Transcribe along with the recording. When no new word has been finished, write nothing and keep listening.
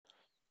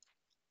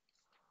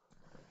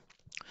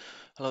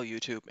Hello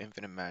YouTube,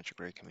 Infinite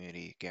Magicraid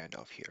community,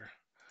 Gandalf here.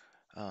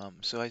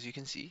 So as you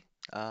can see,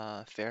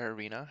 Fair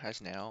Arena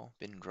has now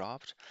been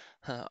dropped.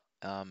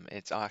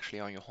 It's actually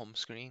on your home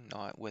screen,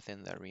 not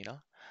within the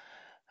arena.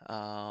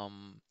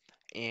 Um,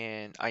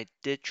 and I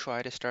did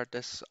try to start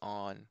this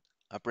on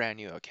a brand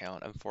new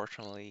account.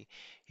 Unfortunately,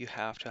 you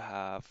have to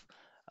have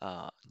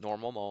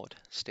normal mode,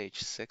 stage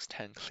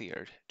 610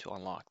 cleared to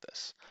unlock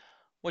this,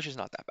 which is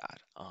not that bad.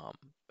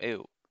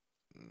 It,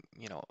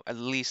 at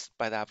least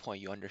by that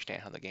point you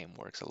understand how the game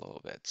works a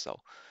little bit. So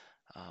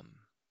um,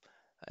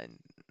 and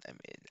I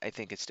mean, I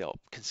think it's still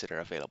considered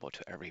available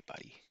to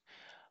everybody.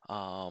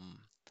 Um,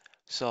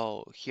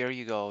 so here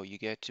you go. You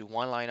get to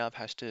one lineup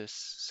has to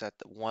set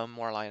one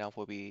more lineup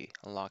will be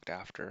unlocked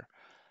after.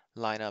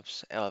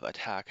 Lineups of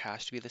attack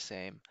has to be the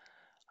same.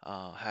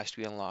 Has to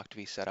be unlocked to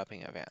be set up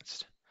in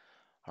advanced.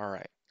 All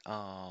right.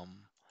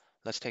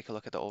 Let's take a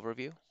look at the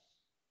overview.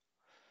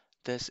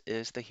 This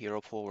is the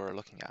hero pool we're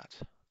looking at,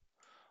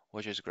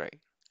 which is great.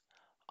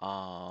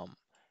 Um,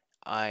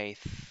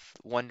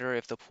 wonder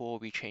if the pool will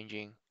be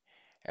changing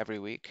every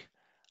week.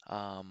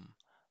 Um,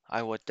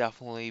 I would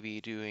definitely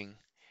be doing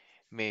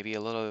maybe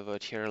a little bit of a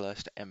tier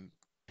list and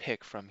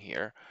pick from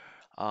here,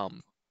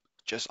 um,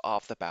 just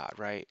off the bat,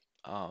 right?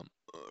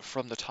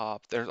 From the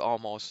top, there's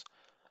almost,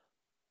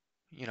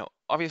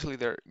 obviously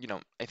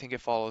I think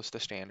it follows the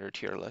standard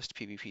tier list,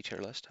 PvP tier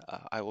list.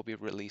 I will be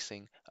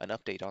releasing an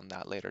update on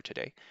that later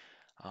today,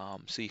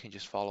 so you can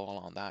just follow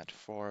along that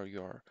for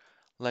your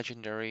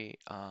legendary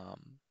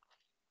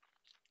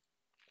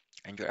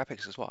and your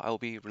epics as well. I will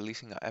be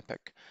releasing an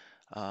epic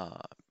uh,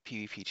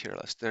 PvP tier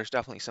list. There's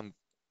definitely some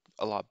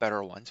a lot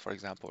better ones. For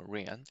example,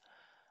 Rian,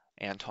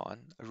 Anton,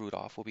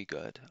 Rudolph will be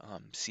good.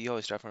 CO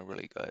is definitely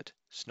really good.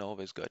 Snove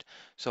is good.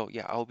 So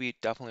yeah, I'll be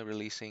definitely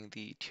releasing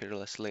the tier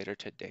list later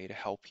today to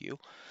help you.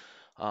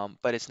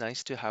 But it's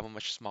nice to have a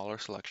much smaller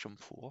selection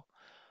pool.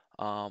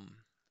 Um,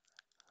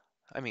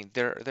 I mean,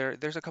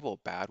 there's a couple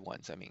of bad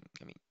ones. I mean,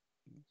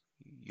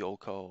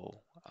 Yoko,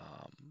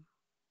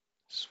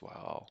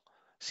 Swell,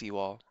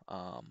 Seawall,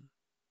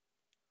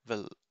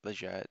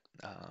 Veget,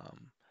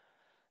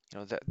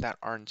 that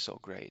aren't so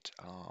great.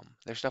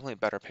 There's definitely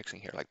better picks in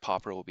here. Like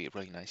Popper will be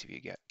really nice if you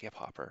get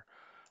Popper.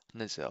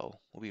 Nizel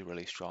will be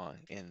really strong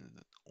in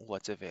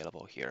what's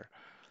available here.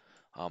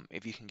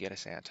 If you can get a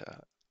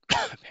Santa,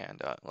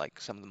 Panda, like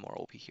some of the more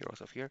OP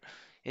heroes of here,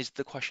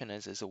 the question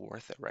is it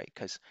worth it, right?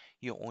 Because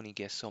you only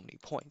get so many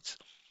points.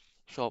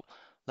 So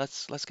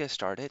let's get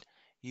started.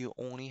 You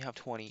only have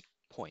 20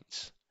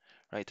 points,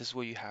 right? This is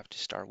what you have to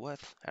start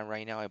with. And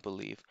right now, I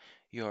believe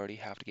you already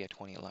have to get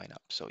 20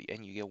 lineup. So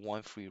and you get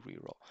one free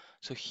reroll.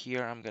 So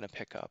here I'm gonna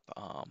pick up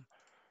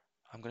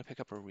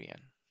a Rian.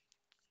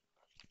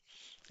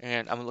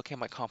 And I'm looking at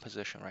my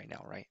composition right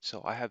now, right?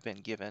 So I have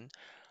been given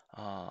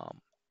a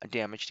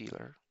damage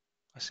dealer,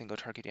 a single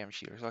target damage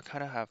dealer. So I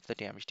kind of have the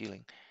damage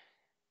dealing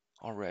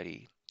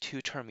already.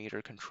 Two turn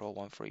meter control,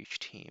 one for each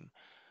team.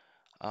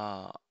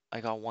 Uh, I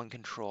got one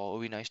control. It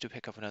would be nice to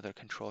pick up another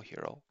control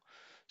hero.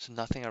 So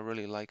nothing I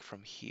really like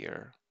from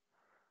here.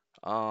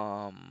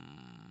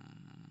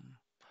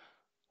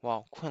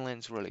 Well,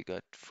 Quinlan's really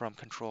good from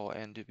control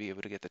and to be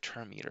able to get the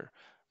turn meter.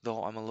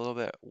 Though I'm a little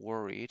bit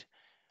worried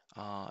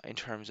in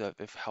terms of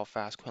if how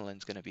fast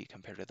Quinlan's going to be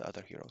compared to the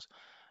other heroes.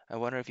 I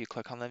wonder if you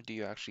click on them, do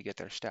you actually get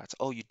their stats?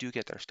 Oh, you do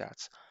get their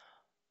stats.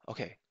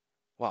 Okay.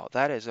 Wow,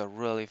 that is a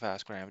really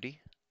fast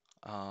gravity.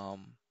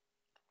 Um,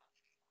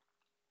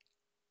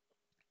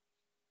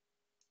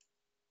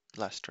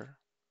 Lester.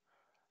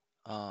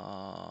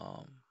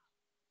 Um,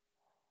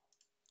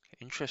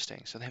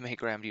 Interesting. So they make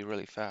gravity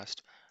really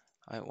fast.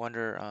 I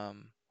wonder,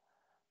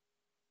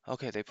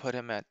 okay, they put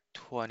him at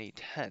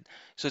 2010.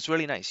 So it's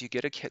really nice. You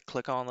get a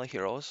click on the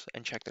heroes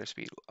and check their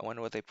speed. I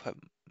wonder what they put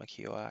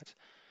Makio at.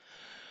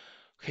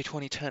 Okay,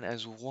 2010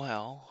 as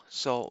well.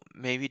 So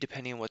maybe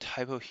depending on what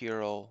type of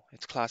hero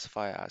it's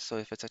classified as. So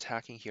if it's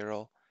attacking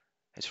hero,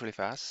 it's really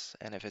fast.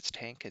 And if it's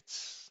tank,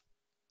 it's...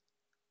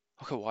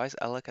 Okay, why is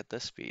Alec at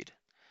this speed?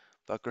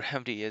 But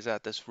gravity is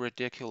at this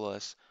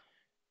ridiculous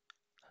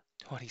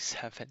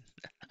 27.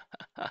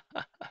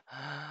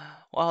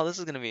 Well, this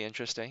is going to be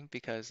interesting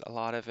because a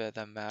lot of it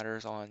that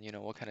matters on,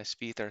 what kind of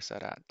speed they're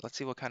set at. Let's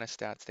see what kind of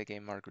stats they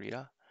gave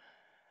Margarita.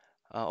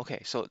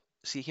 Okay, so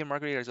see here,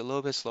 Margarita is a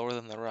little bit slower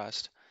than the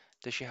rest.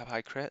 Does she have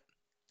high crit?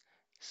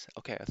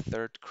 Okay, a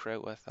third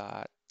crit with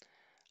that.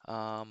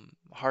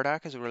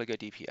 Hardak is a really good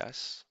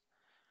DPS,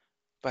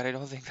 but I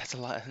don't think that's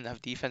a lot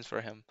enough defense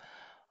for him.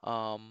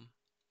 Um,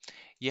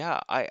 yeah,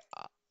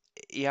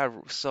 yeah,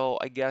 so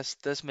I guess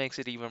this makes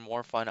it even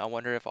more fun. I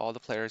wonder if all the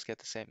players get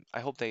the same. I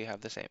hope they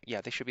have the same.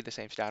 Yeah, they should be the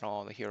same stat on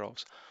all the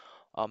heroes.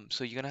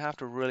 So you're gonna have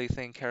to really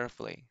think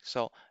carefully.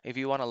 So if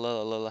you want a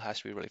Lilla, Lilla has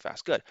to be really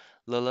fast. Good.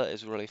 Lilla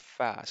is really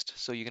fast,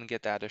 so you're gonna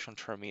get that additional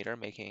turn meter,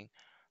 making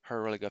her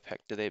a really good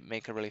pick. Did they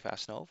make a really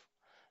fast Snove?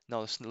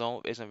 No, the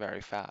Snove isn't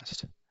very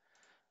fast.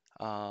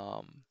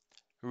 Um,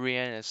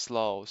 Rian is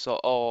slow. So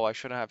I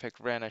shouldn't have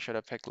picked Rian. I should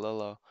have picked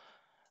Lilla.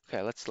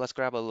 Okay, let's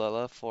grab a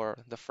Lilla for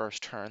the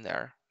first turn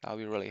there. That'll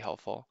be really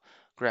helpful.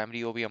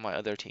 Gravity will be on my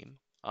other team.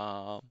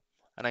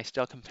 and I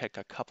still can pick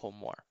a couple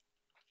more.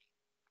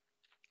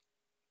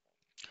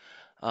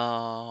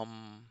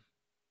 Um,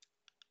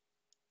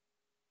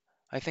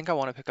 I think I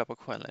want to pick up a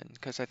Quinlan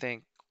because I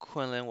think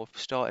Quinlan will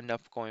still end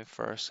up going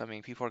first. I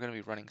mean, people are going to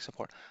be running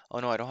support. Oh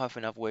no, I don't have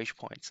enough wage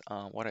points.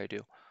 What do I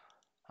do?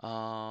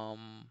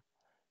 Um,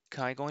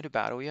 can I go into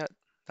battle yet?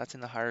 That's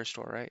in the higher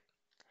store, right?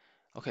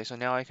 Okay, so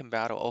now I can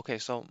battle. Okay,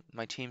 so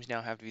my teams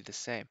now have to be the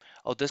same.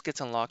 Oh, this gets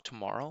unlocked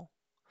tomorrow,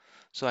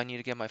 so I need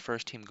to get my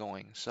first team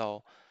going.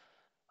 So,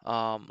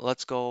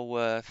 let's go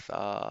with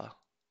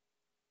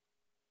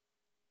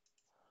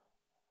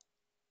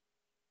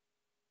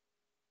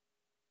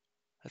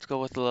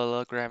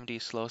Lilla. Gravity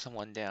slow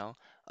someone down.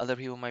 Other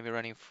people might be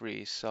running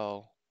free,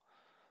 so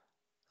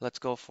let's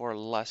go for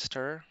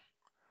Lester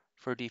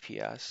for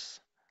DPS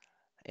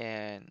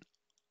and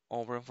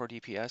Oberon for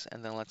DPS,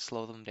 and then let's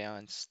slow them down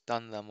and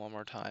stun them one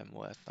more time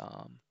with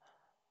I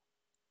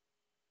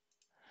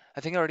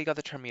think I already got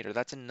the turn meter.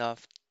 That's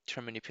enough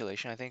turn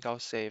manipulation. I think I'll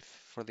save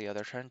for the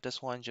other turn. This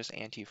one just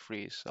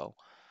anti-freeze, so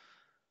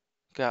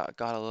got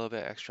a little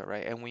bit extra,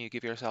 right? And when you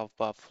give yourself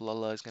buff,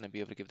 Lala is going to be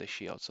able to give the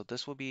shield. So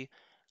this will be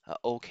a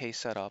okay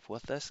setup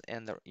with this,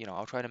 and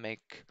I'll try to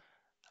make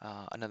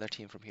another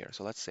team from here.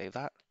 So let's save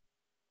that.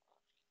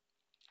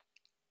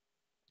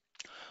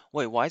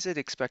 Wait, why is it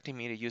expecting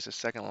me to use a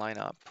second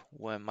lineup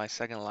when my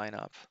second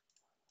lineup,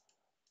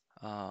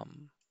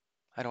 um,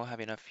 I don't have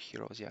enough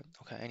heroes yet.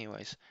 Okay,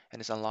 anyways, and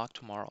it's unlocked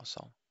tomorrow,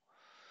 so.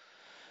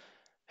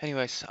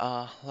 Anyways,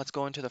 let's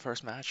go into the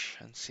first match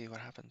and see what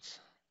happens.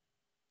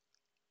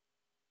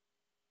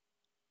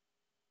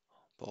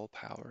 Bull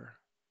power.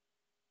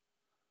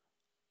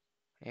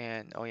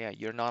 And oh yeah,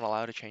 you're not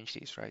allowed to change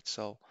these, right?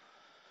 So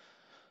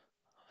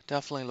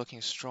definitely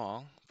looking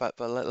strong. But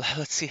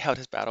let's see how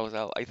this battles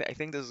out. I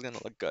think this is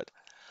gonna look good.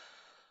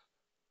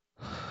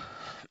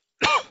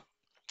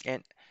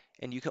 And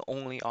and you can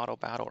only auto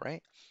battle,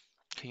 right?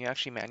 Can you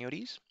actually manual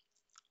these?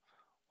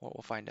 Well,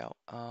 we'll find out.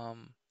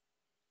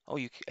 Oh,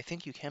 I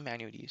think you can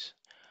manual these.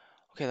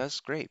 Okay, that's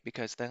great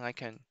because then I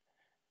can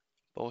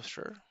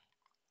bolster.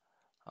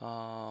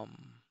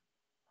 Um,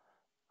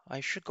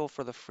 I should go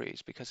for the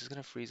freeze because it's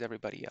gonna freeze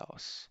everybody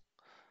else.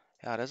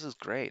 Yeah, this is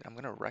great. I'm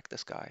gonna wreck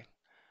this guy.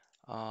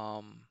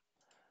 Um,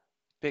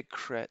 big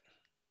crit.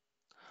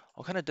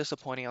 Oh, kind of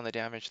disappointing on the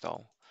damage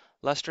though.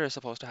 Lester is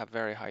supposed to have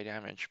very high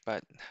damage,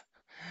 but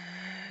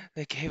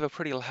they gave a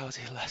pretty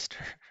lousy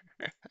Lester.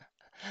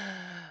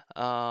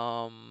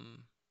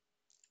 Um,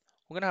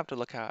 we're gonna have to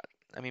look at.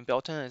 I mean,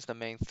 Belton is the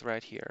main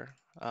threat here.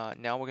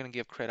 Now we're gonna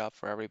give crit up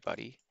for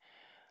everybody.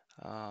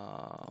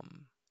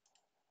 Um,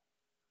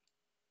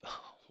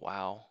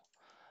 wow,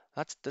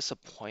 that's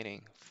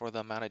disappointing for the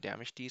amount of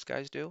damage these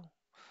guys do.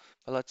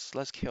 But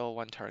let's kill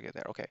one target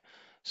there. Okay.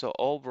 So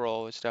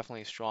Obro is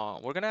definitely strong.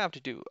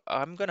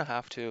 I'm gonna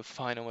have to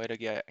find a way to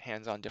get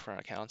hands on different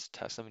accounts,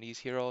 test some of these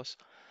heroes.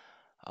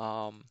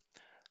 Um,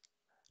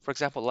 for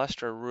example,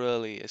 Lester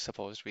really is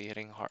supposed to be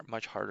hitting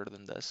much harder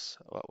than this.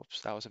 Oh,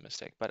 whoops, that was a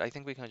mistake. But I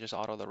think we can just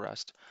auto the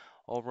rest.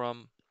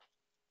 Obram,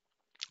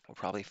 we're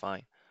probably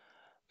fine.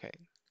 Okay.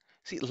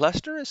 See,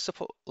 Lester,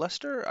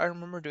 I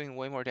remember doing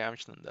way more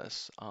damage than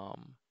this.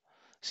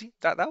 See,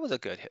 that was a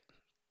good hit.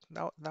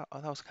 That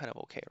was kind of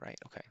okay, right?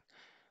 Okay.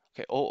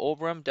 Okay,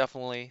 Obram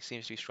definitely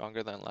seems to be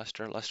stronger than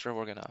Lester. Lester,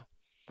 we're gonna,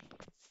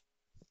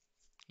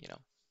 you know,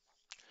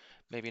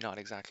 maybe not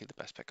exactly the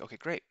best pick. Okay,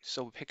 great.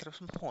 So we picked up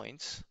some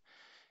points.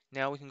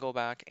 Now we can go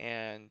back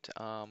and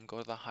go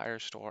to the higher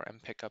store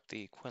and pick up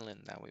the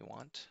Quinlan that we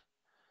want.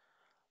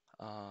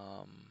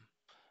 Um,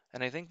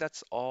 and I think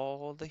that's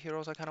all the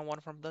heroes I kind of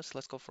want from this.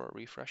 Let's go for a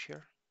refresh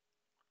here.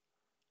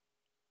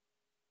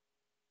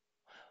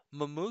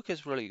 Mamook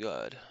is really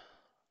good.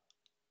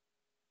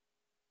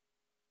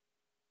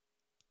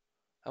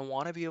 I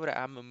want to be able to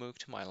add Mamook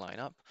to my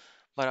lineup,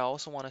 but I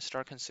also want to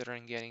start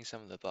considering getting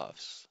some of the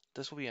buffs.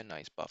 This will be a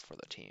nice buff for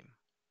the team.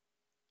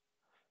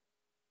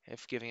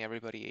 If giving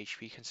everybody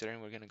HP,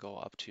 considering we're going to go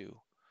up to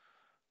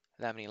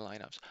that many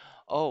lineups.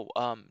 Oh,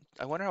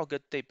 I wonder how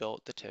good they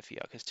built the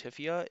Tifia, because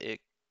Tifia, it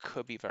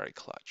could be very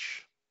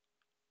clutch.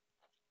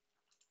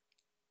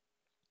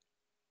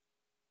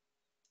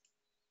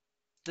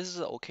 This is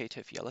an okay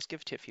Tifia. Let's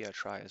give Tifia a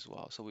try as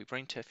well. So we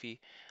bring Tiffy.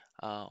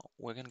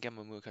 We're gonna get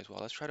Mamook as well.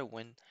 Let's try to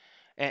win.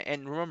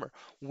 And remember,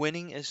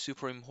 winning is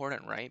super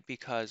important, right?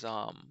 Because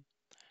um,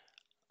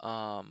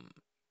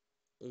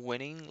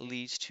 winning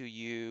leads to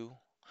you.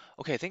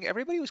 Okay, I think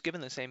everybody was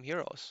given the same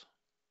heroes,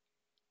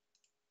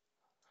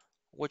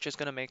 which is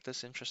gonna make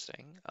this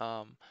interesting.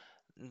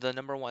 The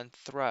number one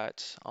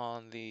threat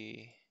on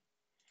the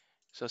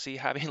So see,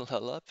 having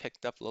Lilla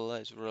picked up Lilla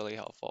is really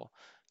helpful.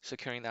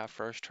 Securing that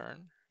first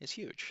turn is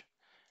huge.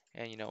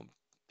 And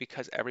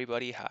because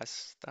everybody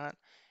has that,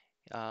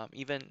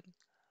 even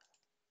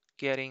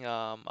getting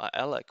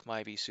Elec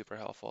might be super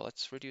helpful.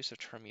 Let's reduce the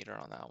turn meter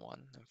on that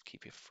one and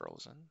keep it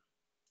frozen.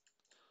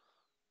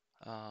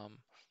 Um,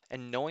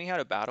 and knowing how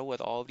to battle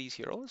with all these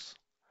heroes,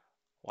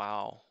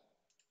 wow.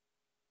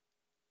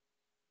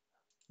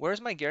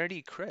 Where's my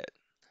guaranteed crit?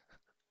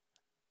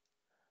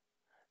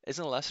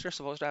 Isn't Lester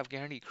supposed to have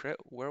guaranteed crit?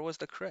 Where was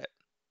the crit?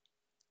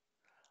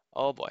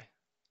 Oh boy.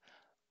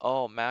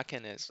 Oh,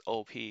 Mackin is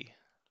OP.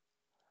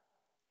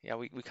 Yeah,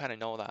 we kind of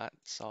know that,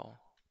 so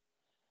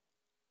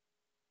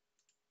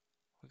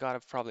we gotta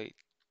probably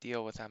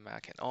deal with that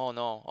Mackin. Oh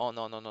no. Oh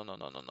no no no no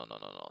no no no no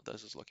no no.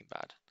 This is looking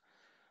bad.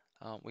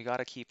 We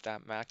gotta keep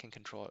that Mackin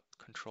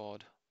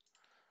controlled.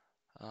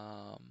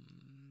 Um,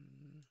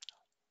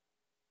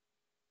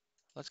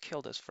 let's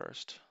kill this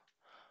first.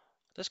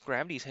 This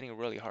gravity's hitting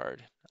really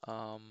hard.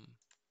 Um,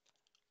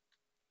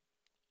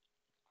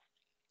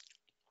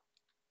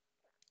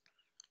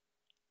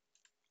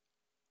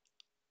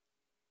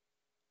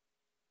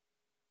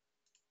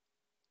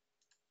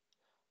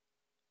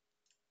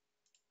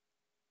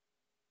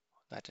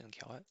 that didn't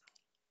kill it.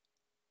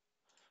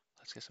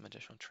 Let's get some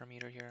additional turn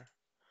meter here.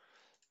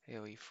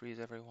 AoE freeze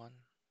everyone.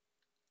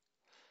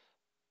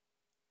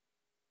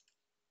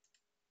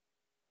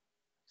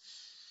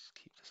 Let's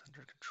keep this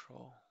under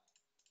control.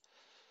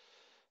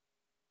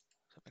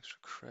 Some extra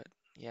crit.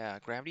 Yeah,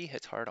 gravity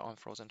hits hard on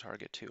frozen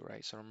target too,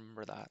 right? So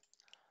remember that.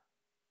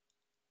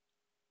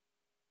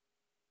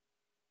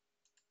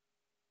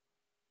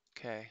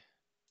 Okay.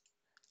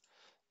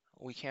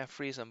 We can't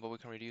freeze them, but we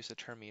can reduce the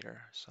turn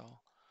meter. So,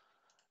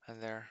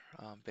 and there,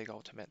 big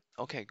ultimate.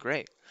 Okay,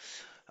 great.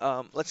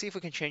 Let's see if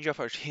we can change up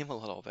our team a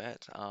little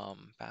bit.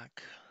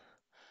 Back.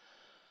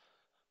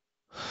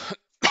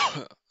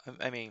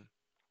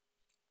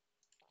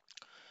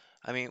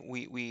 I mean,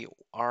 we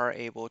are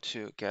able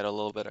to get a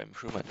little bit of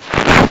improvement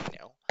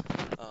now.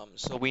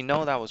 So we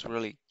know that was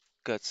really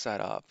good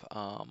setup.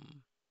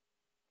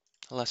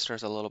 Unless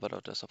there's a little bit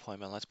of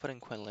disappointment. Let's put in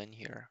Quinlan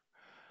here.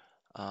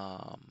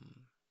 Um,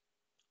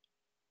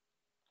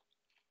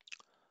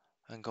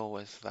 and go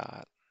with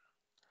that.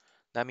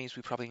 That means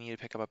we probably need to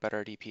pick up a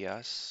better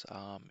DPS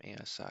in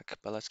a sec,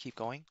 but let's keep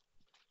going.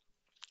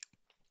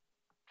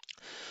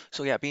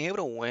 So yeah, being able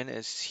to win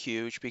is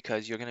huge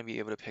because you're going to be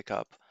able to pick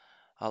up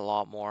a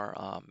lot more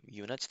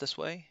units this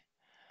way.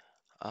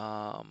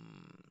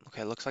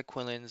 Okay, looks like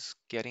Quinlan's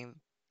getting.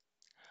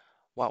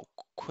 Wow,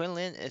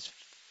 Quinlan is.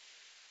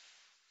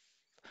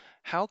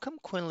 How come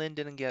Quinlan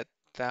didn't get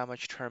that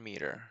much turn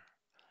meter?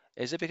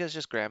 Is it because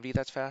just gravity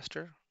that's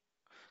faster?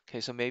 Okay,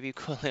 so maybe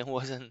Quinlan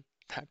wasn't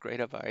that great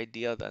of an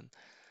idea then.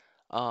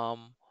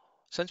 Um,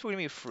 since we're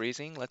gonna be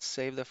freezing, let's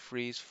save the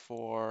freeze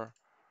for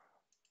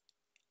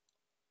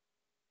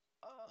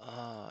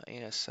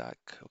in a sec.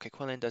 Okay,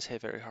 Quinlan does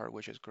hit very hard,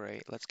 which is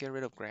great. Let's get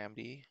rid of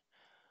gravity.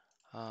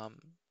 Um,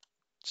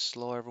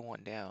 slow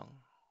everyone down.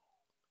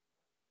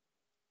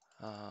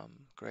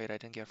 Great, I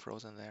didn't get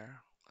frozen there.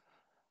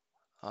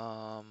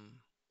 Um,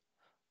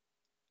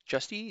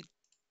 Justy,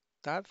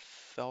 that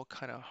felt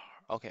kind of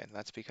okay.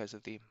 That's because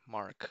of the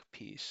mark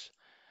piece.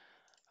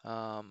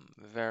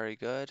 Very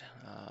good.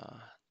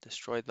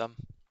 Destroyed them.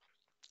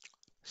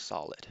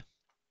 Solid.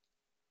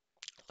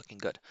 Looking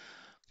good.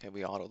 Okay,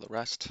 we auto the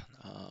rest.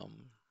 All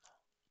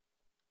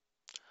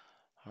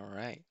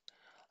right.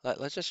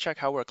 Let's just check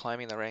how we're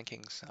climbing the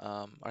rankings.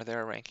 Are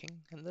there a ranking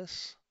in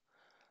this?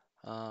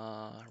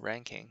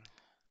 Ranking.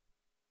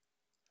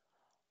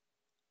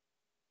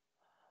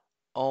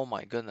 Oh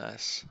my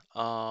goodness.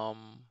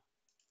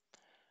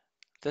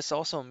 This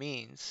also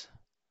means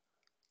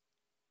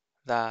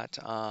that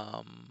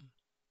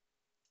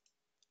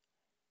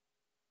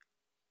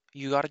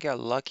you got to get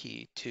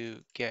lucky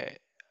to get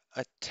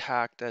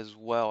attacked as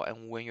well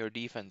and win your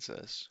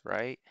defenses,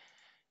 right?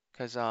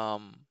 Because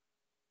oh,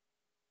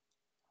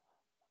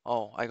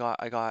 I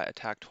got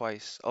attacked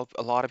twice. Oh,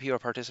 a lot of people are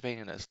participating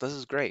in this. This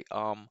is great.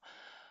 Let's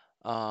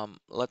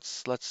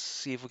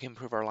see if we can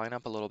improve our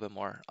lineup a little bit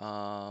more.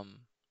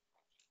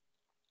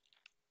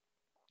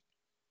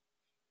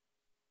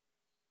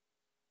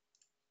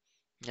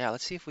 Yeah,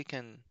 let's see if we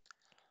can.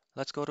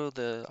 Let's go to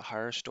the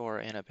higher store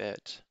in a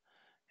bit,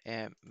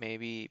 and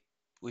maybe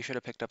we should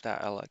have picked up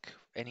that Alec.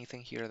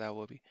 Anything here that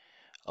will be.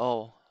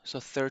 Oh, so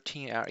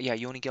 13 hour. Yeah,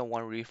 you only get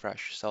one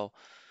refresh. So,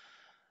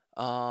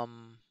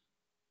 um,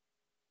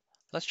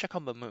 let's check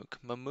out Mamook.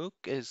 Mamook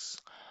is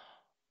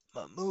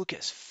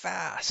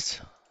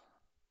fast.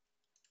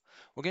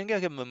 We're gonna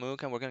get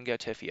Mamook and we're gonna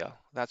get Tifia.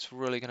 That's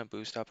really gonna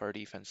boost up our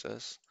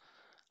defenses.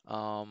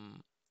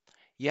 Um,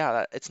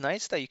 yeah, it's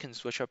nice that you can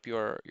switch up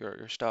your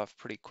stuff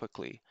pretty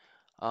quickly.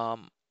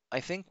 Um, I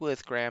think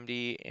with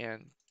Gramdy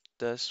and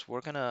this,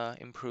 we're gonna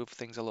improve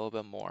things a little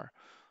bit more.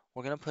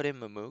 We're gonna put in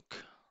Mamook.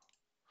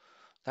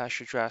 That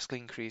should drastically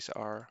increase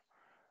our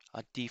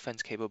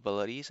defense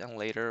capabilities, and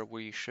later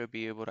we should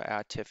be able to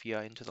add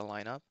Tifia into the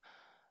lineup.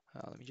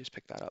 Let me just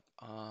pick that up.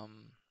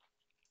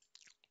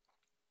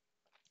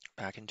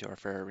 Back into our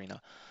fair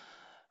arena.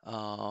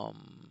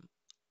 Um,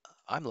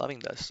 I'm loving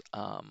this.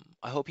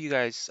 I hope you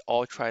guys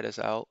all try this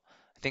out.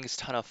 I think it's a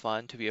ton of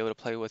fun to be able to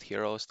play with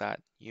heroes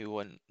that you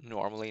would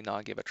normally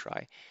not give a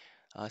try.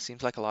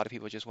 Seems like a lot of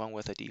people just went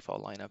with a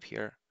default lineup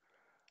here.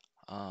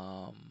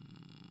 I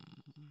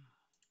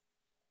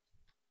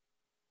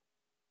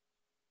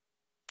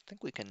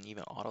think we can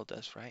even auto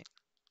this, right?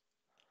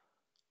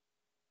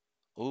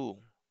 Ooh,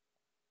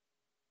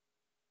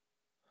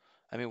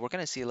 I mean, we're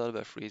gonna see a little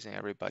bit of freezing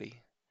everybody's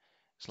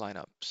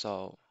lineup.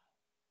 So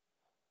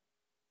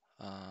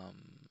Um,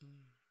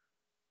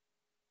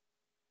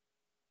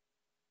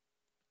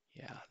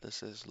 yeah,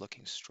 this is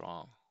looking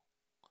strong,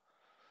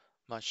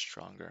 much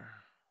stronger.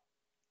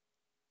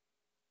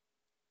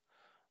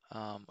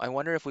 I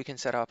wonder if we can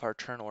set up our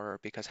turn order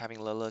because having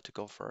Lilla to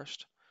go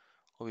first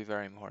will be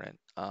very important.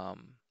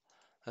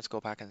 Let's go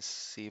back and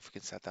see if we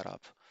can set that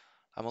up.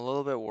 I'm a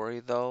little bit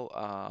worried though,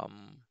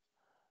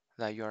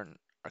 that you're,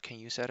 or can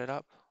you set it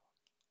up?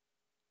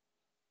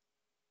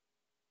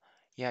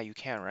 Yeah, you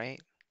can,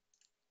 right?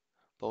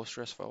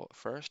 Boisterous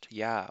first?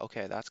 Yeah,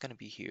 okay, that's gonna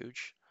be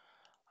huge.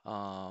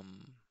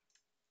 Um,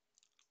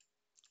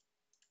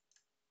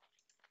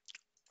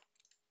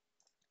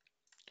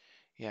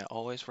 yeah,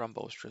 always run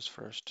boisterous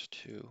first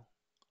too.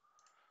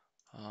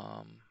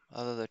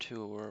 Other the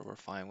two, we're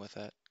fine with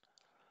it.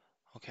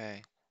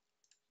 Okay,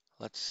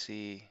 let's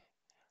see.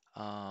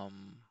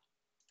 Um,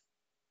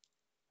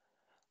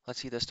 let's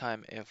see this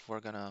time if we're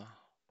gonna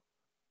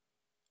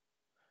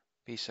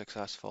be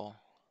successful.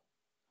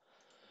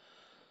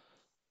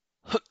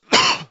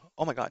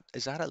 Oh my God,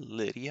 is that a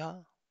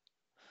Lydia?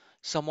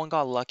 Someone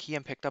got lucky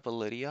and picked up a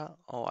Lydia.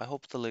 Oh, I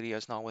hope the Lydia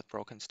is not with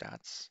broken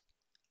stats.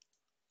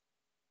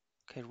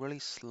 Okay, really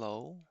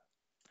slow.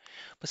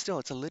 But still,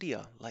 it's a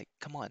Lydia. Like,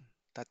 come on.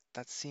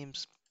 That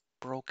seems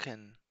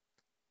broken.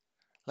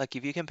 Like,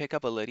 if you can pick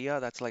up a Lydia,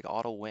 that's like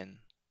auto win.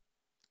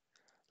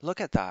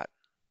 Look at that.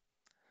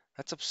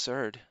 That's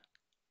absurd.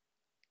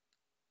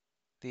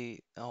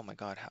 Oh my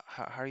God,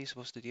 how are you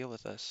supposed to deal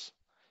with this?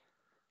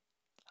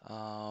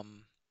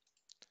 Um,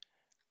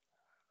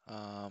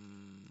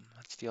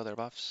 let's steal their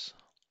buffs.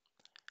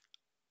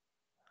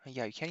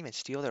 Yeah, you can't even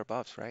steal their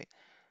buffs, right?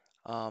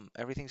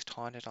 Everything's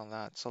taunted on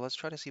that. So let's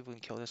try to see if we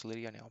can kill this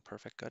Lydia now.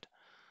 Perfect, good.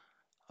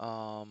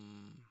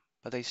 Um,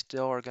 but they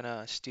still are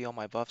gonna steal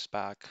my buffs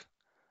back.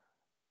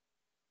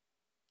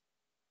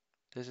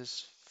 This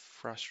is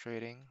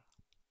frustrating.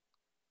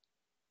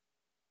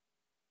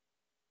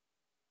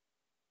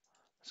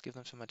 Let's give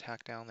them some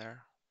attack down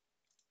there.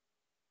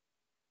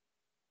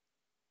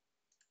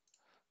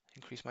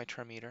 Increase my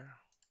turn meter.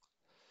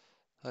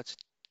 Let's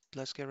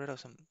let's get rid of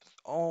some.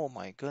 Oh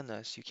my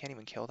goodness, you can't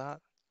even kill that.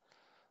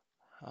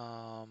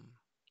 Um,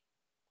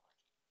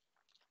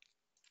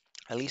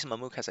 at least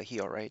Mamook has a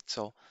heal, right?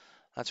 So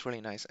that's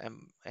really nice.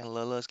 And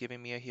Lila's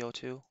giving me a heal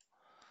too.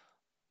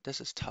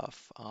 This is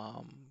tough.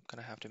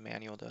 Gonna have to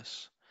manual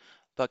this.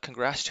 But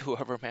congrats to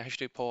whoever managed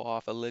to pull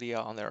off a Lydia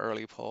on their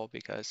early pull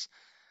because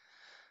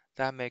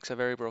that makes a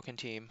very broken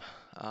team.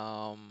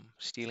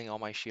 Stealing all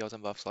my shields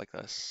and buffs like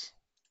this.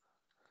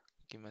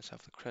 Give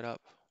myself the crit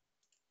up.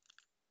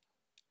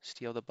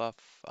 Steal the buff.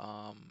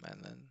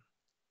 And then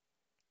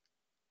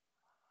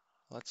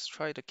let's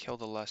try to kill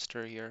the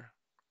Lester here.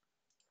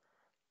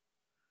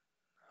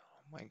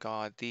 Oh my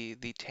God, the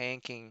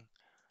tanking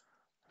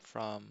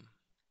from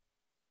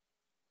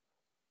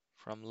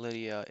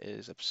Lydia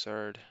is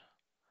absurd.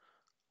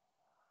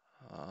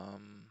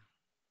 Um,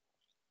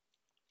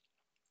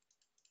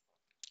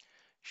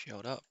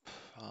 Shield up.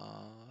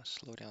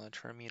 Slow down the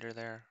turn meter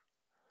there.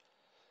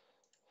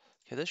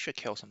 Okay, this should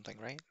kill something,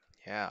 right?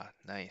 Yeah,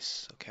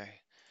 nice. Okay.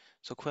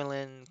 So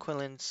Quinlan's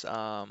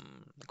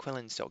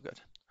still good.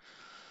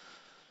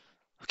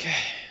 Okay.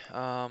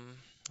 Um,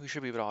 we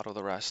should be able to auto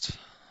the rest.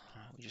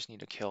 We just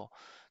need to kill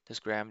this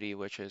Gramdy,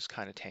 which is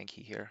kind of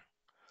tanky here.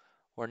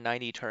 We're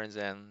 90 turns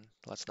in.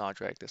 Let's not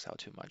drag this out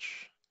too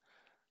much.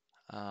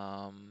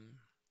 Um,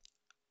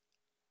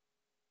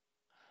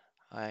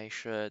 I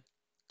should,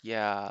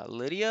 yeah,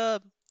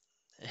 Lydia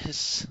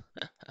is,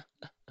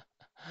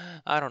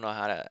 I don't know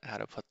how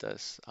to put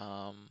this.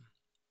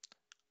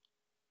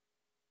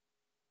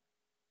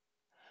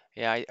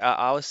 Yeah,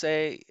 I would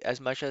say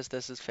as much as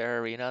this is fair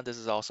arena, this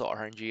is also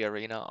RNG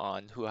arena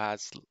on who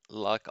has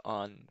luck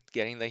on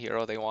getting the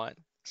hero they want.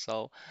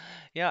 So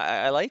yeah,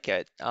 I like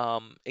it.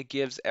 It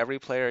gives every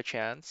player a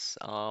chance.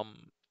 I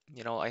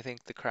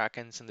think the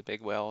Krakens and the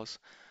big whales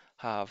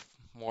have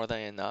more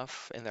than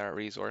enough in their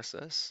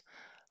resources.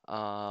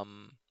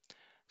 Um,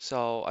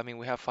 so I mean,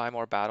 we have 5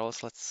 more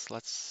battles. Let's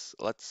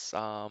put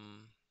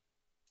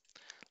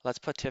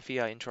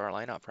Tifia into our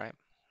lineup, right?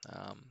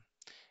 Um,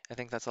 I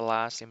think that's the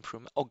last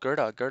improvement. Oh,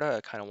 Gerda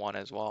I kind of want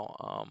as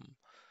well.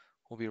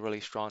 Will be really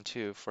strong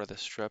too for the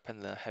strip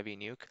and the heavy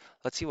nuke.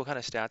 Let's see what kind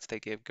of stats they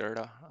give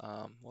Gerda.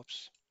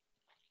 Whoops.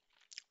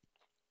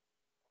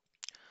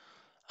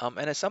 And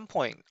at some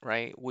point,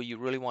 right, what you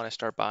really want to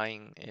start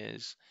buying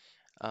is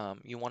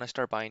you want to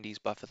start buying these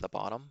buff at the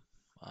bottom.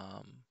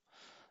 Um,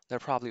 they're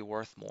probably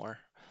worth more.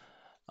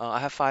 I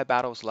have 5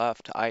 battles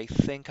left. I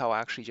think I'll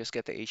actually just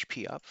get the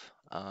HP up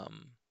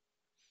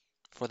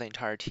for the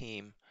entire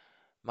team.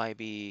 Might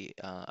be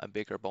a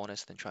bigger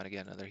bonus than trying to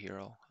get another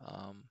hero.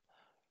 I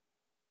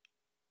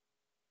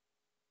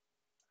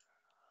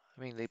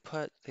mean, they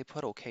put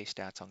okay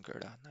stats on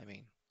Gerda. I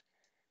mean,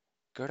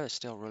 Gerda is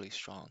still really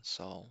strong,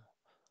 so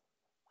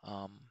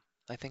um,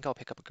 I think I'll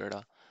pick up a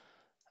Gerda.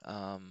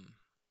 Um,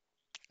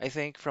 I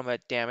think from a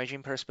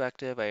damaging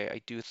perspective,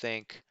 I do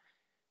think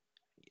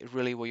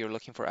really what you're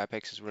looking for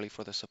epics is really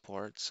for the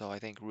support. So I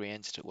think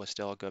was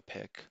still a good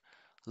pick.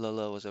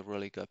 Lilla was a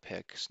really good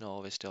pick.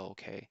 Snow is still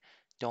okay.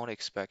 Don't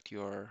expect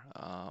your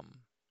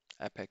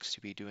epics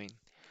to be doing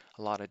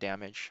a lot of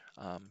damage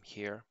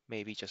here,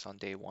 maybe just on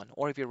day one,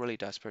 or if you're really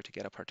desperate to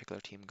get a particular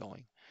team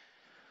going.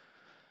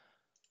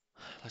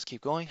 Let's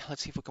keep going.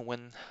 Let's see if we can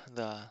win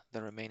the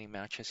remaining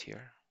matches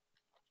here.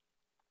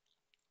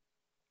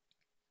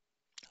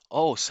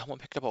 Oh, someone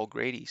picked up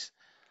O'Grady's.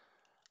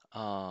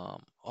 Oh,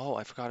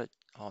 I forgot it.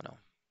 Oh no.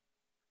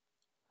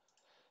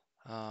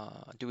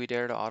 Do we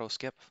dare to auto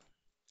skip?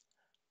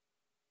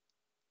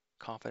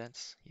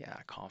 Confidence? Yeah,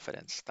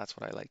 confidence. That's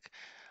what I like.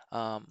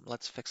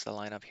 Let's fix the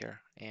lineup here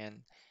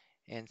and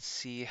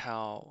see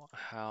how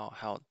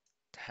our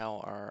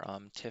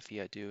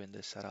Tifia do in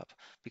this setup.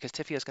 Because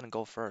Tifia is gonna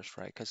go first,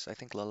 right? Because I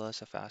think Lila is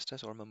the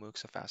fastest or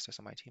Mamook's the fastest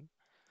on my team.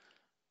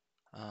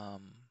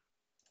 Um,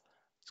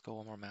 let's go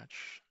one more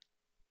match.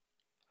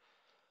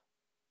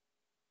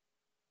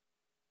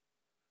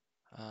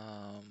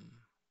 Um,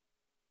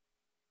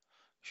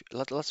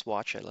 let's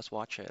watch it. Let's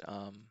watch it.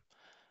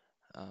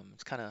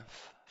 It's kind of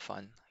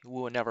fun. We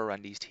will never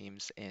run these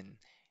teams in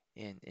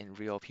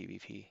real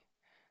PvP.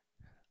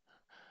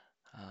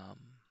 Um,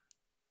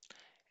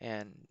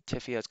 and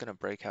Tifia is going to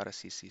break out a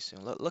CC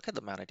soon. Look at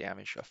the amount of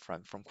damage up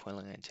front from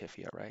Quinlan and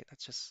Tifia, right?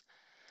 That's just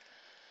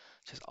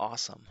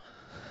awesome.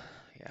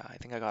 Yeah, I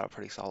think I got a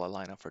pretty solid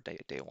lineup for day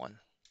one.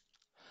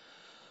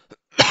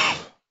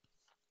 Let's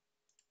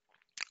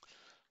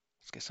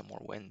get some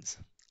more wins.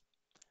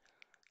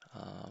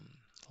 Um,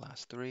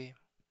 last three.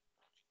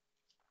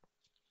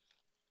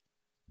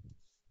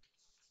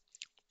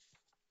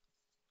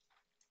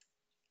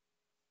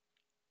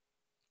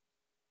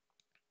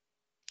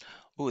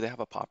 Ooh, they have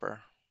a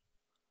Popper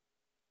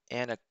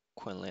and a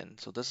Quinlan.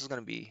 So this is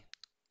going to be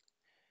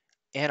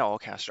and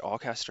Allcaster.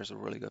 Allcaster is a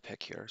really good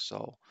pick here.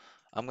 So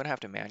I'm going to have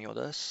to manual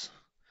this.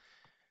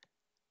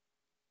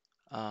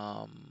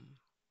 Um,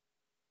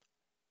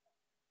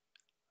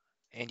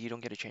 and you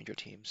don't get to change your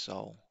team.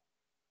 So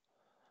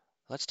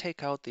let's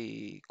take out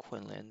the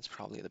Quinlan's,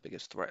 probably the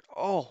biggest threat.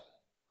 Oh,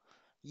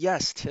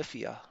 yes,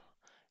 Tifia.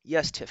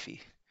 Yes,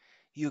 Tiffy.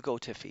 You go,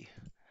 Tiffy.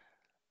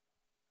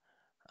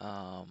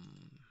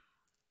 Um,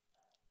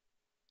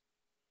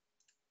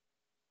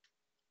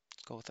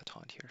 let's go with the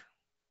taunt here.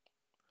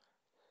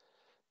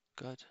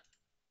 Good.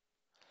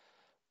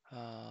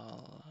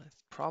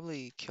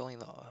 Probably killing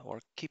the or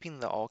keeping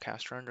the all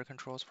caster under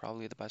control is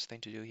probably the best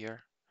thing to do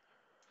here.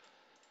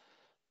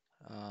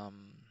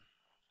 Um,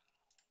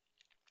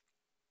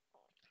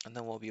 and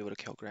then we'll be able to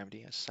kill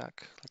Gravity in a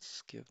sec.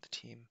 Let's give the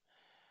team.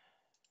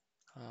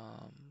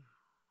 Um,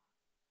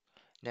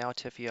 now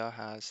Tifia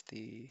has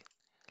the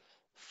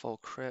full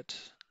crit.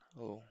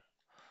 Oh,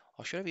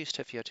 I should have used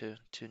Tifia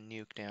to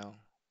nuke down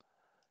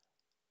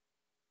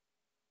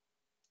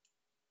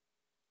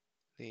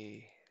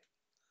the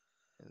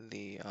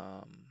the.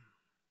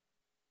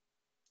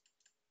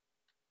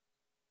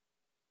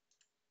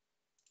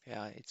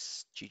 Yeah,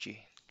 it's GG.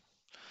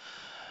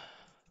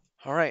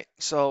 All right,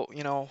 so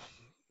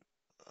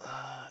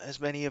as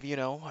many of you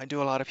know, I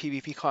do a lot of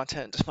PvP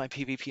content. My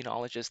PvP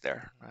knowledge is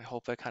there. I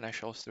hope it kind of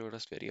shows through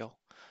this video.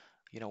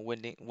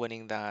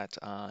 Winning that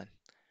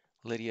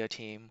Lydia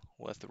team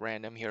with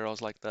random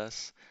heroes like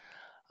this.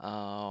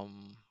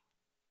 Um,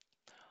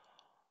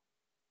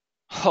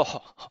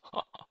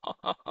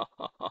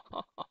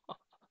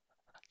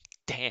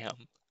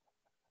 damn,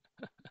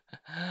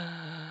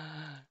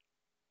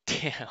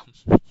 damn,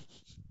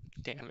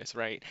 damn is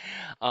right.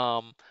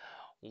 Um,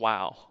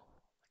 wow,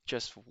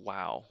 just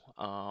wow.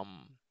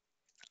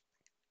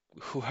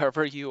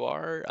 Whoever you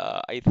are,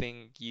 I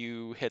think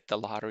you hit the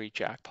lottery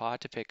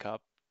jackpot to pick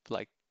up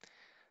like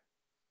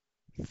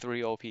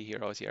three OP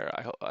heroes here.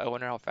 I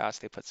wonder how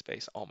fast they put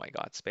space. Oh my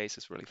God, space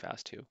is really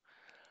fast too.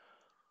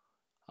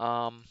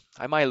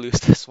 I might lose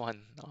this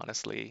one,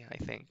 honestly. I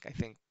think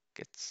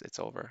it's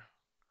over.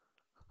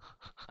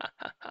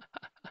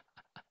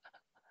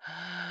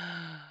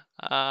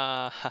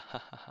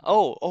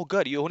 Oh,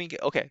 good. You only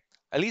get okay.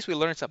 At least we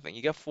learned something.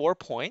 You get 4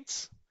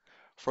 points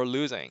for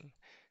losing.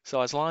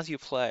 So as long as you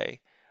play,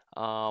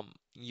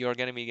 you're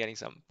gonna be getting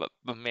some. But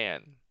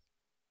man,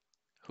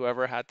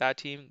 whoever had that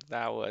team,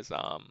 that was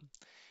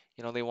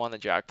they won the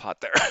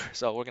jackpot there.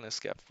 So we're gonna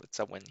skip. It's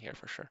a win here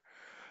for sure.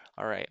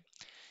 All right.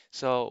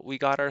 So we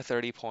got our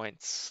 30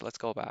 points. Let's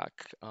go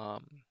back.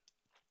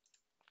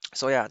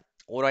 So yeah,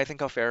 what do I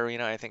think of Fair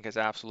Arena? I think is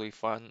absolutely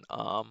fun.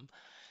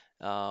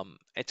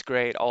 It's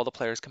great. All the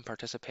players can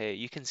participate.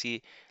 You can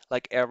see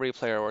like every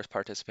player was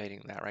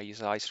participating in that, right? You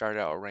saw I started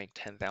out rank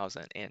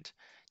 10,000 and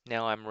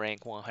now I'm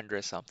rank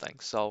 100 something.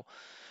 So,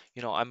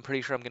 I'm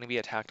pretty sure I'm going to be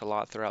attacked a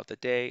lot throughout the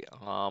day.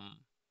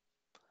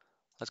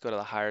 Let's go to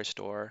the higher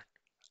store.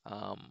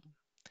 Um,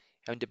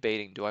 I'm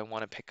debating, do I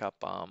want to pick up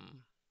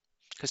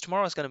because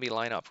tomorrow is going to be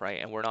lineup, right?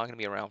 And we're not going to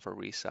be around for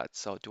reset.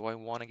 So do I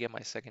want to get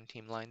my second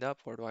team lined up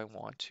or do I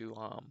want to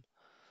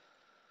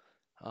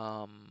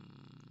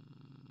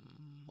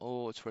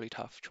oh, it's really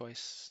tough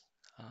choice.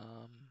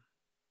 Um,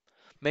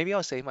 maybe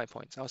I'll save my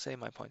points. I'll save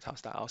my points.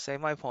 How's that? I'll save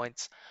my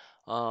points.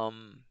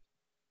 Um,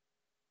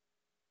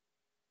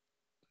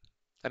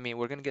 I mean,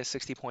 we're gonna get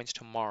 60 points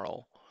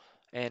tomorrow,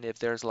 and if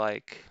there's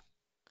like,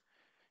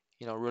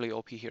 really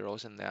OP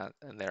heroes in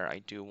there, I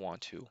do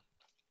want to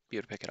be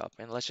able to pick it up.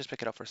 And let's just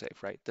pick it up for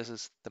safe, right? This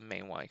is the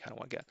main one I kind of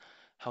want to get.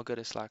 How good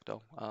is Slack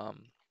though?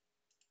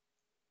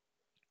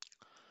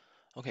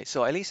 Okay,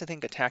 so at least I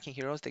think attacking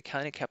heroes, they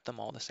kind of kept them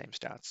all the same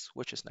stats,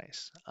 which is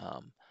nice.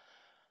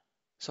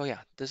 So yeah,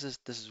 this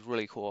is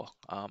really cool.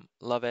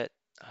 Love it.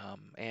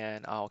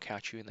 And I'll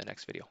catch you in the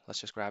next video. Let's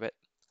just grab it.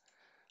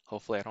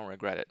 Hopefully I don't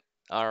regret it.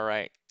 All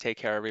right, take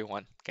care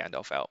everyone.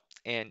 Gandalf out.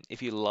 And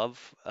if you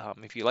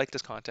like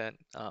this content,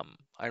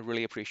 I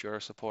really appreciate your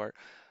support,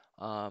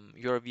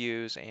 your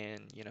views,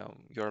 and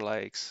your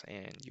likes,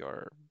 and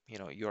your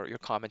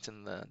comments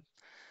in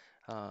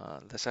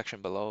the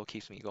section below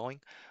keeps me going.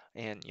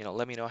 And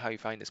let me know how you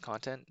find this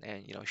content,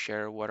 and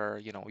share what are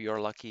your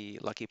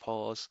lucky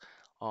pulls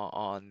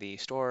on the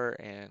store,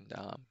 and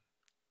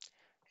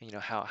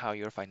how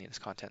you're finding this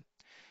content.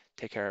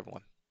 Take care,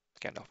 everyone.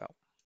 Gandalf out.